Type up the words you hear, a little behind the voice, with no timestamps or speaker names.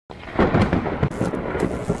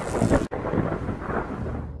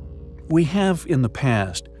We have, in the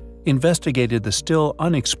past, investigated the still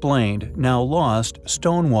unexplained, now lost,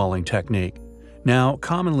 stonewalling technique, now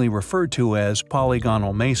commonly referred to as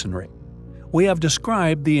polygonal masonry. We have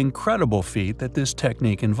described the incredible feat that this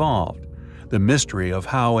technique involved, the mystery of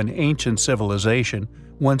how an ancient civilization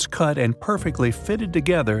once cut and perfectly fitted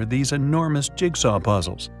together these enormous jigsaw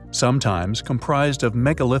puzzles, sometimes comprised of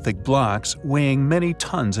megalithic blocks weighing many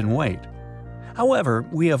tons in weight. However,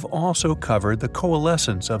 we have also covered the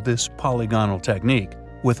coalescence of this polygonal technique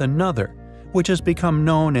with another, which has become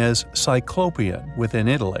known as Cyclopean within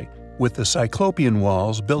Italy, with the Cyclopean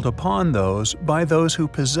walls built upon those by those who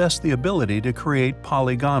possess the ability to create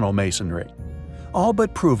polygonal masonry, all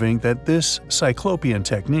but proving that this Cyclopean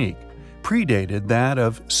technique predated that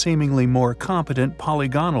of seemingly more competent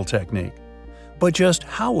polygonal technique. But just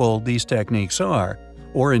how old these techniques are,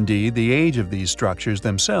 or indeed the age of these structures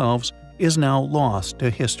themselves, is now lost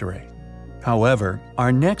to history. However,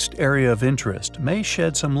 our next area of interest may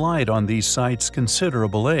shed some light on these sites'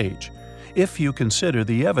 considerable age, if you consider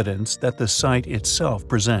the evidence that the site itself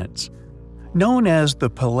presents. Known as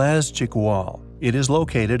the Pelasgic Wall, it is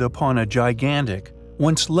located upon a gigantic,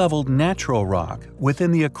 once leveled natural rock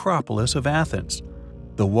within the Acropolis of Athens.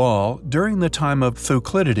 The wall, during the time of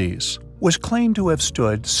Thucydides, was claimed to have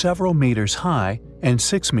stood several meters high and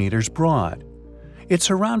 6 meters broad. It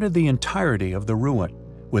surrounded the entirety of the ruin,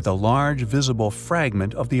 with a large visible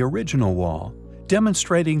fragment of the original wall,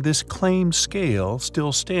 demonstrating this claimed scale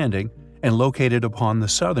still standing and located upon the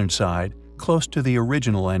southern side close to the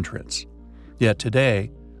original entrance. Yet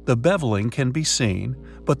today, the beveling can be seen,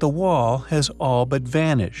 but the wall has all but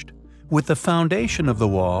vanished, with the foundation of the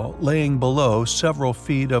wall laying below several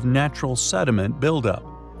feet of natural sediment buildup,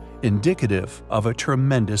 indicative of a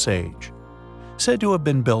tremendous age. Said to have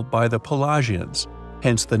been built by the Pelagians,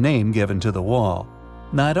 hence the name given to the wall.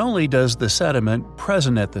 Not only does the sediment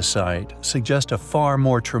present at the site suggest a far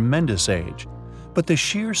more tremendous age, but the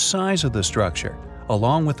sheer size of the structure,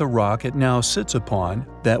 along with the rock it now sits upon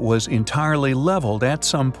that was entirely leveled at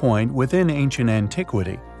some point within ancient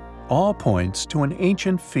antiquity, all points to an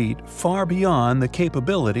ancient feat far beyond the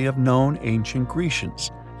capability of known ancient Grecians,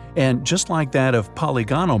 and just like that of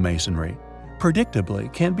polygonal masonry,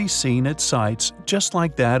 predictably can be seen at sites just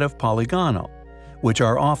like that of polygonal, which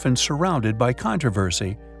are often surrounded by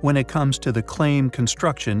controversy when it comes to the claimed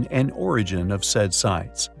construction and origin of said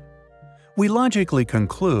sites. We logically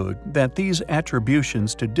conclude that these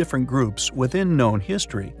attributions to different groups within known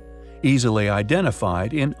history, easily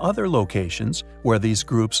identified in other locations where these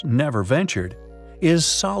groups never ventured, is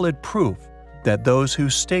solid proof that those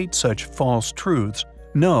who state such false truths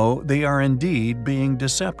know they are indeed being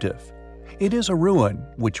deceptive. It is a ruin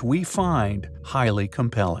which we find highly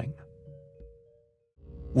compelling.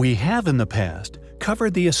 We have in the past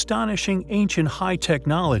covered the astonishing ancient high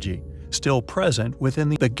technology still present within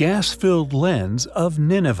the gas-filled lens of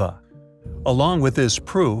Nineveh. Along with this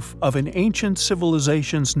proof of an ancient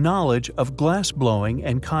civilization's knowledge of glass-blowing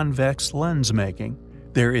and convex lens-making,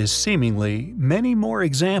 there is seemingly many more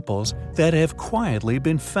examples that have quietly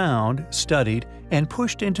been found, studied, and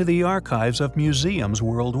pushed into the archives of museums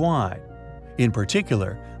worldwide, in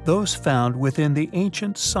particular those found within the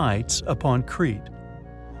ancient sites upon Crete.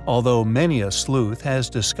 Although many a sleuth has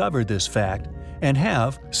discovered this fact and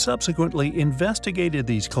have subsequently investigated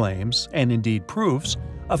these claims and indeed proofs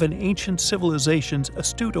of an ancient civilization's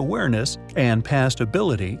astute awareness and past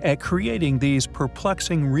ability at creating these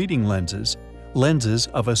perplexing reading lenses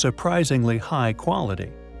of a surprisingly high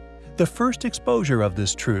quality. The first exposure of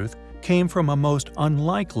this truth came from a most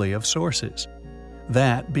unlikely of sources,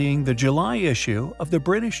 that being the July issue of the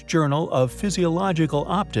British Journal of Physiological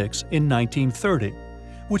Optics in 1930,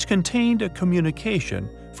 which contained a communication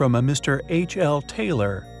from a Mr. H.L.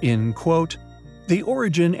 Taylor in, quote, "The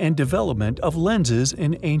Origin and Development of Lenses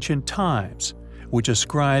in Ancient Times," which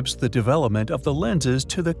ascribes the development of the lenses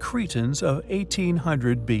to the Cretans of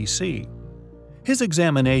 1800 BC. His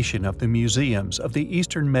examination of the museums of the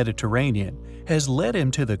Eastern Mediterranean has led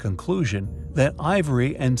him to the conclusion that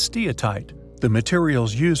ivory and steatite, the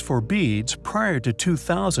materials used for beads prior to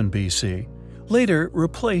 2000 BC, later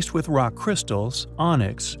replaced with rock crystals,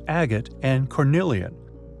 onyx, agate, and cornelian.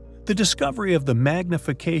 The discovery of the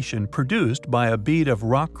magnification produced by a bead of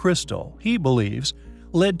rock crystal, he believes,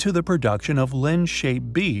 led to the production of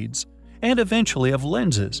lens-shaped beads, and eventually of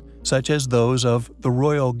lenses, such as those of the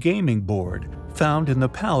Royal Gaming Board found in the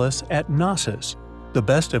palace at Knossos, the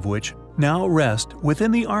best of which now rest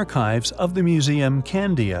within the archives of the Museum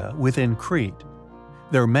Candia within Crete.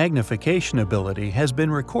 Their magnification ability has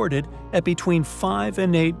been recorded at between 5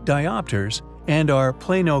 and 8 diopters and are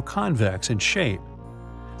plano-convex in shape.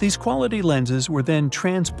 These quality lenses were then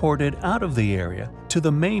transported out of the area to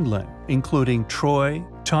the mainland, including Troy,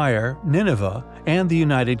 Tyre, Nineveh, and the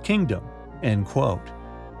United Kingdom." End quote.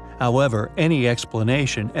 However, any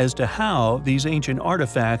explanation as to how these ancient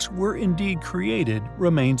artifacts were indeed created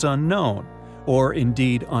remains unknown, or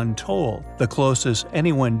indeed untold. The closest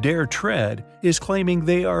anyone dare tread is claiming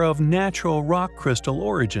they are of natural rock crystal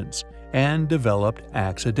origins and developed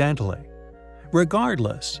accidentally.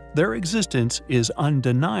 Regardless, their existence is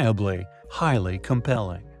undeniably highly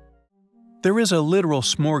compelling. There is a literal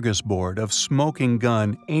smorgasbord of smoking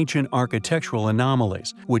gun ancient architectural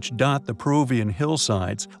anomalies which dot the Peruvian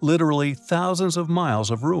hillsides, literally thousands of miles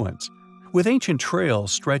of ruins. With ancient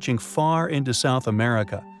trails stretching far into South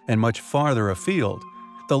America and much farther afield,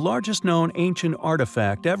 the largest known ancient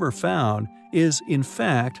artifact ever found is, in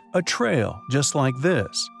fact, a trail just like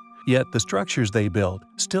this. Yet the structures they built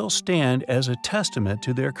still stand as a testament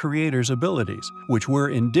to their creators' abilities, which were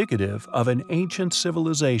indicative of an ancient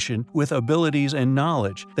civilization with abilities and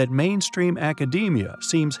knowledge that mainstream academia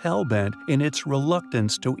seems hell-bent in its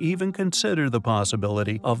reluctance to even consider the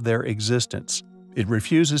possibility of their existence. It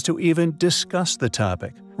refuses to even discuss the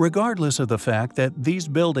topic, regardless of the fact that these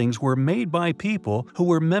buildings were made by people who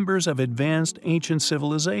were members of advanced ancient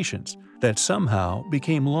civilizations that somehow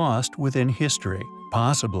became lost within history,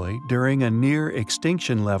 possibly during a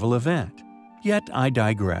near-extinction level event. Yet I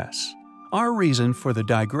digress. Our reason for the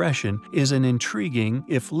digression is an intriguing,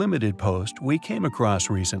 if limited, post we came across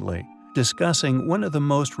recently, discussing one of the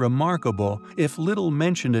most remarkable, if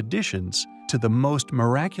little-mentioned additions to the most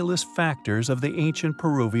miraculous factors of the ancient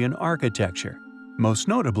Peruvian architecture. Most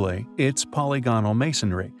notably, its polygonal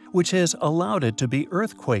masonry, which has allowed it to be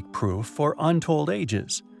earthquake-proof for untold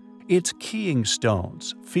ages. Its keying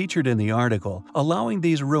stones, featured in the article, allowing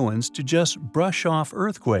these ruins to just brush off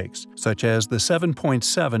earthquakes, such as the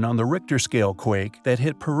 7.7 on the Richter scale quake that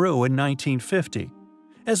hit Peru in 1950.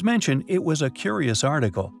 As mentioned, it was a curious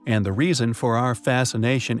article, and the reason for our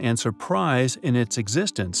fascination and surprise in its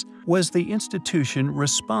existence was the institution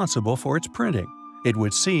responsible for its printing. It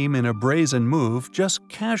would seem in a brazen move just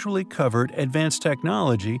casually covered advanced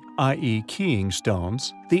technology, i.e. keying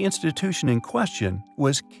stones. The institution in question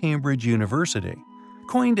was Cambridge University.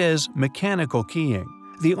 Coined as mechanical keying,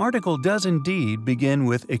 the article does indeed begin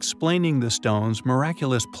with explaining the stones'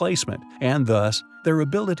 miraculous placement and thus their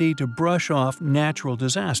ability to brush off natural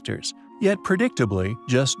disasters, yet predictably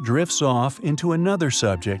just drifts off into another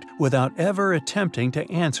subject without ever attempting to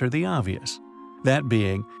answer the obvious. That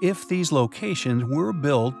being, if these locations were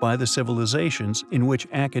built by the civilizations in which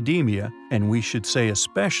academia, and we should say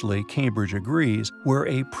especially Cambridge agrees, were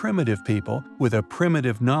a primitive people with a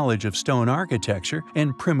primitive knowledge of stone architecture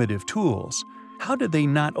and primitive tools, how did they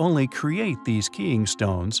not only create these keying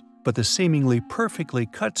stones, but the seemingly perfectly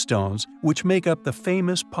cut stones which make up the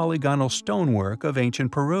famous polygonal stonework of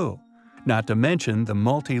ancient Peru? Not to mention the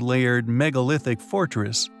multi-layered megalithic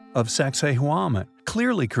fortress of Sacsayhuaman,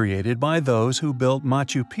 clearly created by those who built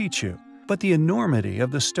Machu Picchu. But the enormity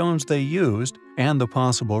of the stones they used, and the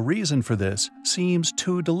possible reason for this, seems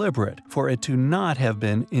too deliberate for it to not have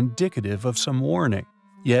been indicative of some warning.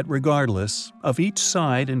 Yet regardless, of each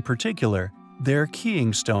side in particular, their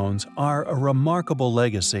keying stones are a remarkable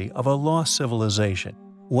legacy of a lost civilization,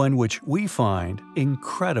 one which we find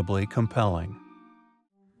incredibly compelling.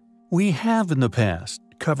 We have in the past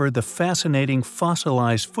covered the fascinating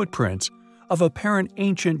fossilized footprints of apparent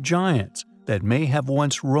ancient giants that may have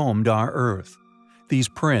once roamed our Earth. These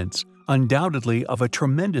prints, undoubtedly of a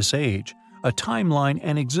tremendous age, a timeline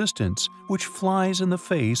and existence which flies in the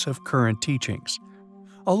face of current teachings.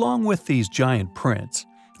 Along with these giant prints,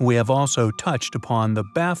 we have also touched upon the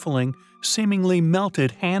baffling, seemingly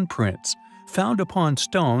melted handprints found upon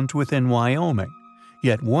stones within Wyoming.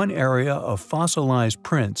 Yet one area of fossilized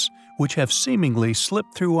prints which have seemingly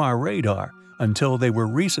slipped through our radar until they were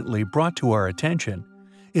recently brought to our attention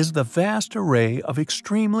is the vast array of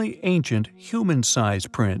extremely ancient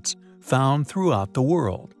human-sized prints found throughout the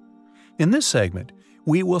world. In this segment,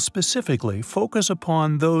 we will specifically focus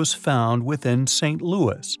upon those found within St.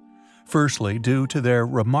 Louis, firstly due to their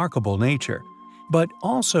remarkable nature, but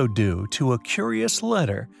also due to a curious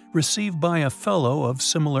letter received by a fellow of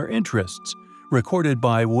similar interests, recorded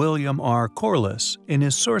by William R. Corliss in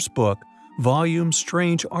his source book, Volume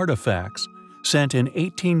Strange Artifacts, sent in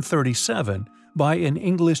 1837 by an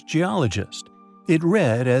English geologist. It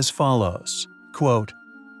read as follows, quote,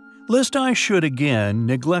 "Lest I should again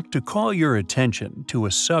neglect to call your attention to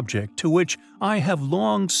a subject to which I have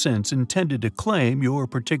long since intended to claim your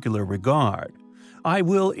particular regard, I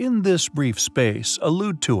will in this brief space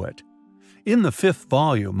allude to it. In the 5th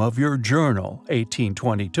volume of your journal,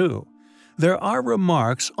 1822, there are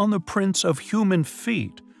remarks on the prints of human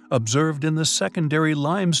feet observed in the secondary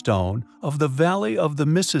limestone of the Valley of the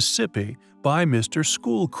Mississippi by Mr.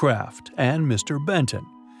 Schoolcraft and Mr. Benton,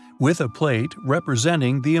 with a plate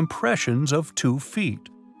representing the impressions of 2 feet.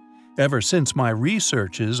 Ever since my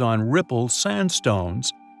researches on rippled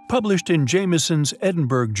sandstones, published in Jamieson's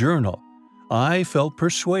Edinburgh Journal, I felt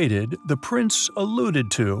persuaded the prints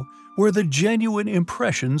alluded to were the genuine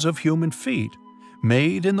impressions of human feet,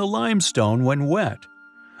 made in the limestone when wet.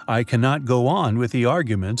 I cannot go on with the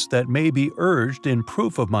arguments that may be urged in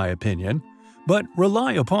proof of my opinion, but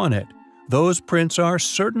rely upon it. Those prints are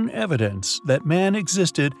certain evidence that man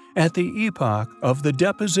existed at the epoch of the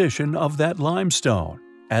deposition of that limestone,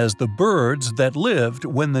 as the birds that lived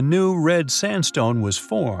when the new red sandstone was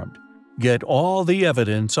formed. Get all the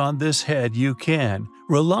evidence on this head you can,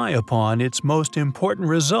 rely upon its most important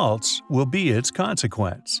results will be its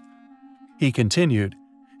consequence. He continued,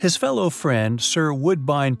 his fellow friend Sir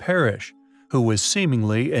Woodbine Parish, who was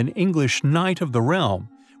seemingly an English knight of the realm,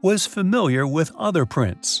 was familiar with other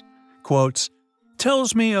prints. Quotes,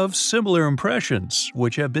 tells me of similar impressions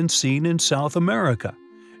which have been seen in South America,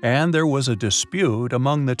 and there was a dispute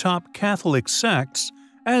among the top Catholic sects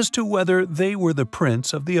as to whether they were the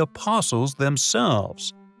prints of the apostles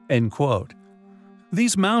themselves." End quote.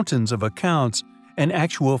 These mountains of accounts and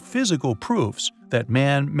actual physical proofs that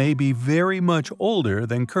man may be very much older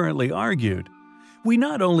than currently argued, we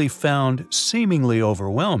not only found seemingly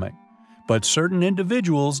overwhelming, but certain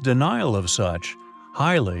individuals' denial of such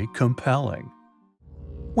highly compelling.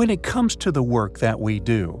 When it comes to the work that we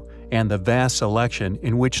do, and the vast selection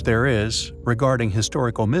in which there is regarding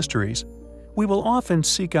historical mysteries, we will often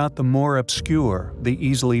seek out the more obscure, the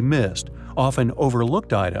easily missed, often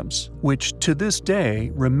overlooked items, which to this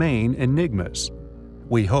day remain enigmas.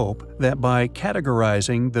 We hope that by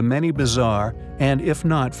categorizing the many bizarre, and if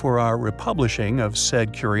not for our republishing of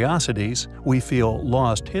said curiosities, we feel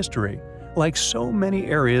lost history, like so many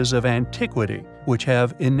areas of antiquity which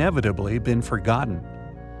have inevitably been forgotten.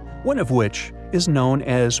 One of which is known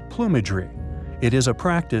as plumagery. It is a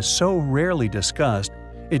practice so rarely discussed,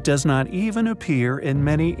 it does not even appear in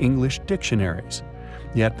many English dictionaries,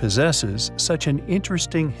 yet possesses such an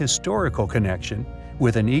interesting historical connection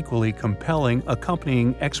with an equally compelling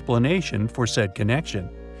accompanying explanation for said connection,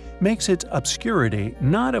 makes its obscurity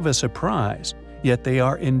not of a surprise, yet they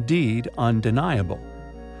are indeed undeniable.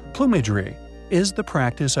 Plumagery is the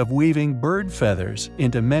practice of weaving bird feathers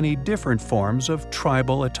into many different forms of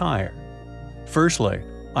tribal attire. Firstly,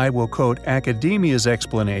 I will quote academia's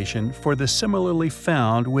explanation for the similarly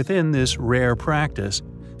found within this rare practice,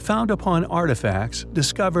 found upon artifacts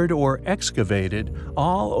discovered or excavated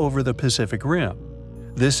all over the Pacific Rim.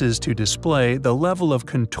 This is to display the level of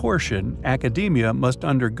contortion academia must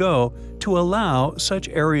undergo to allow such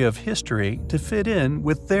area of history to fit in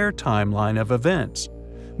with their timeline of events,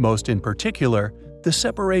 most in particular the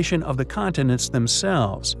separation of the continents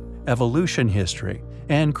themselves, evolution history,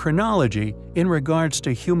 and chronology in regards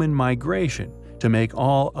to human migration to make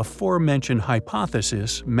all aforementioned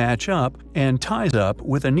hypotheses match up and ties up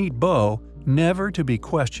with a neat bow never to be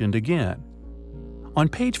questioned again. On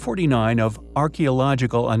page 49 of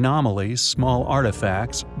Archaeological Anomalies, Small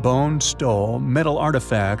Artifacts, Bone Stole, Metal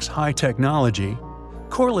Artifacts, High Technology,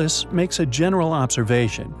 Corliss makes a general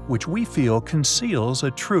observation which we feel conceals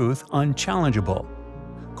a truth unchallengeable.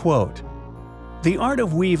 Quote, "The art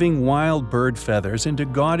of weaving wild bird feathers into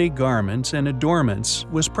gaudy garments and adornments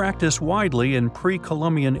was practiced widely in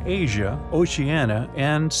pre-Columbian Asia, Oceania,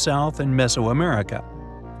 and South and Mesoamerica."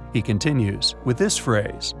 He continues with this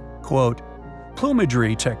phrase, quote,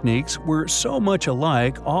 "Plumagery techniques were so much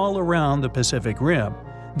alike all around the Pacific Rim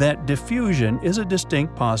that diffusion is a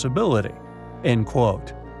distinct possibility." End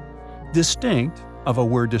quote. Distinct, of a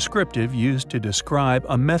word descriptive used to describe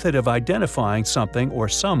a method of identifying something or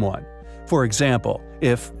someone. For example,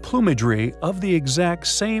 if plumagery of the exact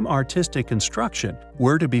same artistic construction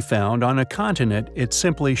were to be found on a continent it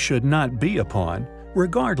simply should not be upon,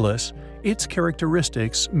 regardless, its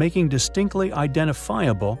characteristics making distinctly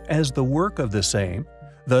identifiable as the work of the same,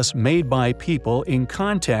 thus made by people in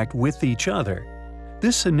contact with each other.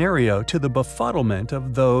 This scenario to the befuddlement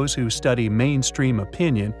of those who study mainstream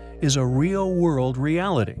opinion is a real-world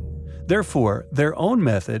reality. Therefore, their own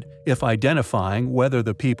method, if identifying whether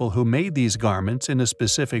the people who made these garments in a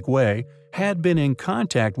specific way had been in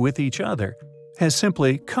contact with each other, has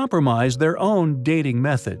simply compromised their own dating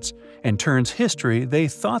methods and turns history they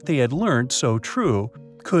thought they had learned so true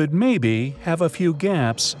could maybe have a few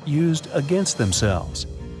gaps used against themselves,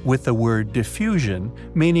 with the word diffusion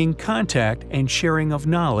meaning contact and sharing of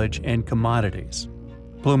knowledge and commodities.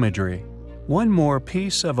 Plumagery. One more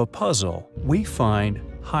piece of a puzzle we find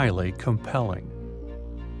highly compelling.